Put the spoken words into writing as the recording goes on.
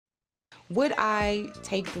Would I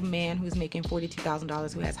take the man who's making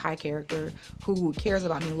 $42,000, who has high character, who cares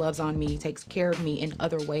about me, loves on me, takes care of me in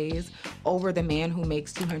other ways, over the man who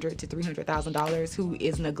makes $200,000 to $300,000, who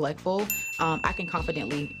is neglectful? I can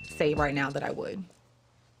confidently say right now that I would.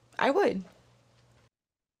 I would.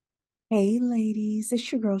 Hey, ladies, it's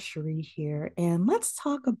your girl Cherie here, and let's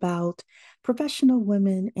talk about professional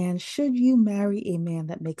women and should you marry a man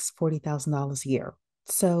that makes $40,000 a year?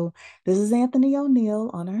 So, this is Anthony O'Neill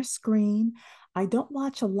on our screen. I don't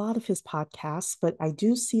watch a lot of his podcasts, but I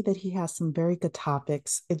do see that he has some very good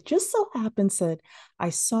topics. It just so happens that I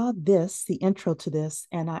saw this, the intro to this,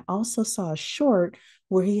 and I also saw a short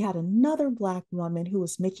where he had another Black woman who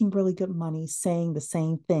was making really good money saying the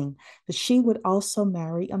same thing, that she would also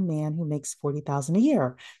marry a man who makes 40,000 a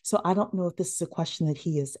year. So I don't know if this is a question that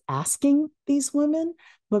he is asking these women,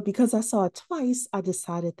 but because I saw it twice, I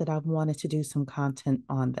decided that I wanted to do some content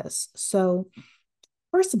on this. So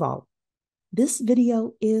first of all, this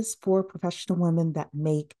video is for professional women that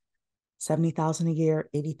make 70,000 a year,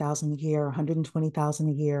 80,000 a year, 120,000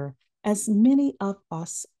 a year, as many of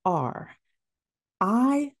us are.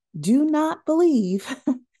 I do not believe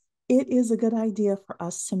it is a good idea for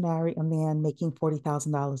us to marry a man making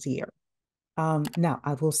 $40,000 a year. Now,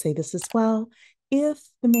 I will say this as well. If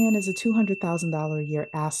the man is a $200,000 a year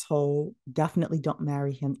asshole, definitely don't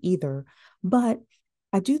marry him either. But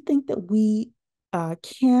I do think that we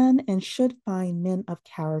can and should find men of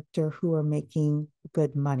character who are making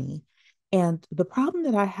good money. And the problem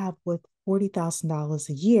that I have with $40,000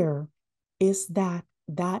 a year is that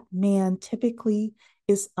that man typically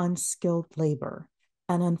is unskilled labor.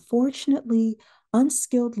 And unfortunately,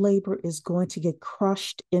 unskilled labor is going to get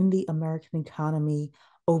crushed in the American economy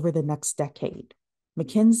over the next decade.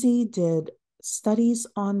 McKinsey did studies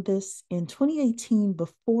on this in 2018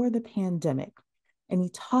 before the pandemic, and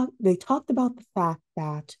they talked about the fact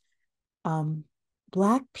that um,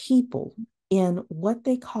 Black people in what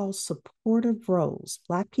they call supportive roles,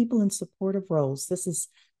 Black people in supportive roles, this is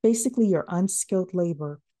basically your unskilled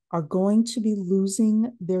labor, are going to be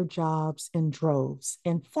losing their jobs in droves.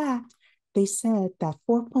 In fact, they said that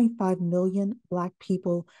 4.5 million Black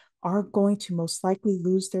people are going to most likely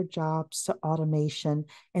lose their jobs to automation.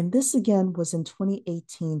 And this again was in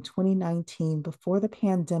 2018, 2019, before the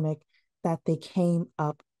pandemic, that they came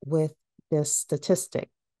up with this statistic.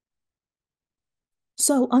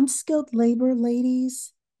 So, unskilled labor,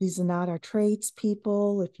 ladies, these are not our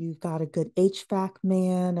tradespeople. If you've got a good HVAC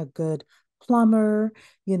man, a good plumber,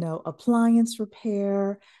 appliance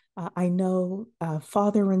repair. I know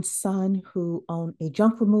father and son who own a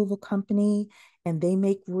junk removal company, and they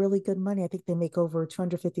make really good money. I think they make over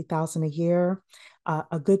 250,000 a year.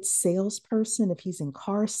 A good salesperson, if he's in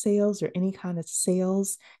car sales or any kind of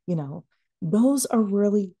sales, those are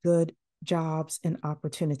really good jobs and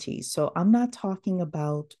opportunities. So I'm not talking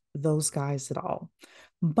about those guys at all.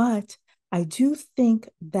 But I do think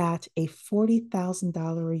that a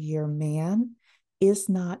 $40,000 a year man is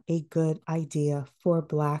not a good idea for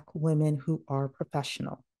Black women who are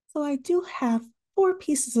professional. So I do have four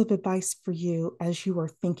pieces of advice for you as you are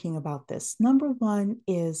thinking about this. Number one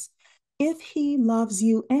is if he loves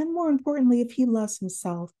you, and more importantly, if he loves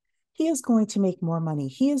himself, he is going to make more money.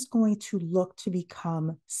 He is going to look to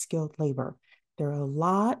become skilled labor. There are a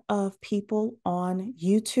lot of people on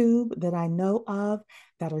YouTube that I know of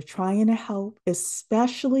that are trying to help,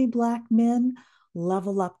 especially Black men,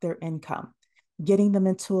 level up their income, getting them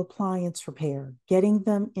into appliance repair, getting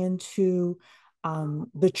them into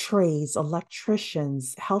the trades,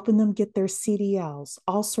 electricians, helping them get their CDLs,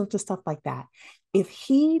 all sorts of stuff like that. If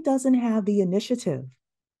he doesn't have the initiative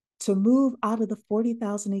to move out of the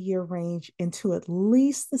 40,000 a year range into at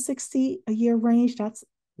least the 60 a year range, that's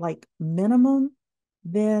like minimum,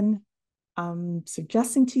 then I'm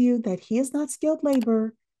suggesting to you that he is not skilled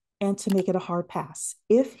labor and to make it a hard pass.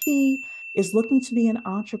 If he is looking to be an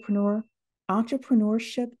entrepreneur,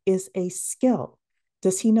 entrepreneurship is a skill.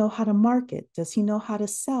 Does he know how to market? Does he know how to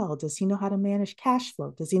sell? Does he know how to manage cash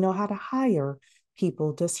flow? Does he know how to hire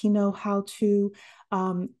people? Does he know how to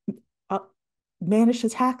um, uh, manage the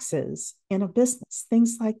taxes in a business?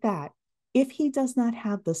 Things like that. If he does not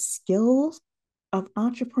have the skills of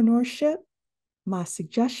entrepreneurship, my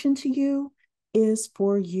suggestion to you is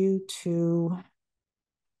for you to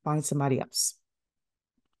find somebody else.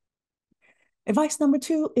 Advice number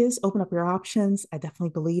two is open up your options. I definitely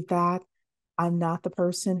believe that. I'm not the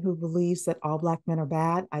person who believes that all Black men are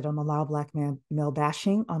bad. I don't allow male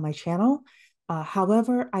bashing on my channel.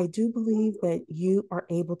 However, I do believe that you are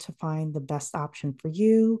able to find the best option for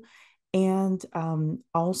you and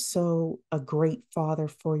also a great father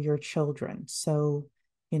for your children. So,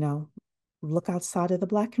 you know, look outside of the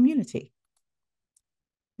Black community.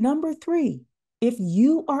 Number three, if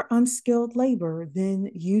you are unskilled labor, then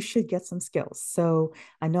you should get some skills. So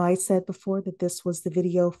I know I said before that this was the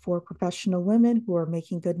video for professional women who are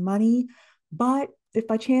making good money, but if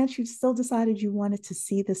by chance you still decided you wanted to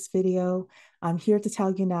see this video, I'm here to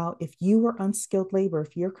tell you now, if you are unskilled labor,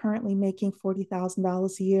 if you're currently making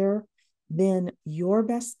 $40,000 a year, then your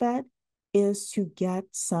best bet is to get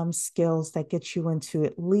some skills that get you into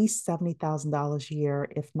at least $70,000 a year,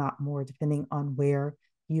 if not more, depending on where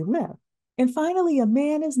you live. And finally, a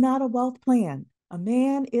man is not a wealth plan. A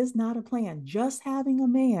man is not a plan. Just having a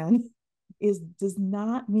man does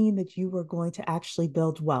not mean that you are going to actually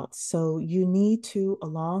build wealth. So you need to,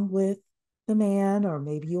 along with the man, or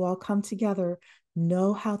maybe you all come together,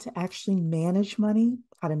 know how to actually manage money,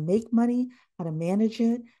 how to make money, how to manage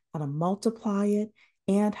it, how to multiply it,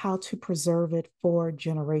 and how to preserve it for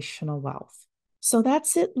generational wealth. So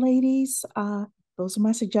that's it, ladies. Those are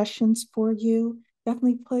my suggestions for you.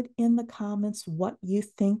 Definitely put in the comments what you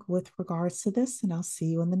think with regards to this, and I'll see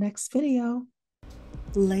you in the next video.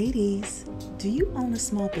 Ladies, do you own a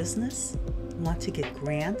small business? Want to get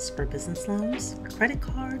grants or business loans, credit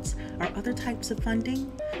cards, or other types of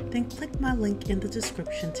funding? Then click my link in the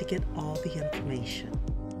description to get all the information.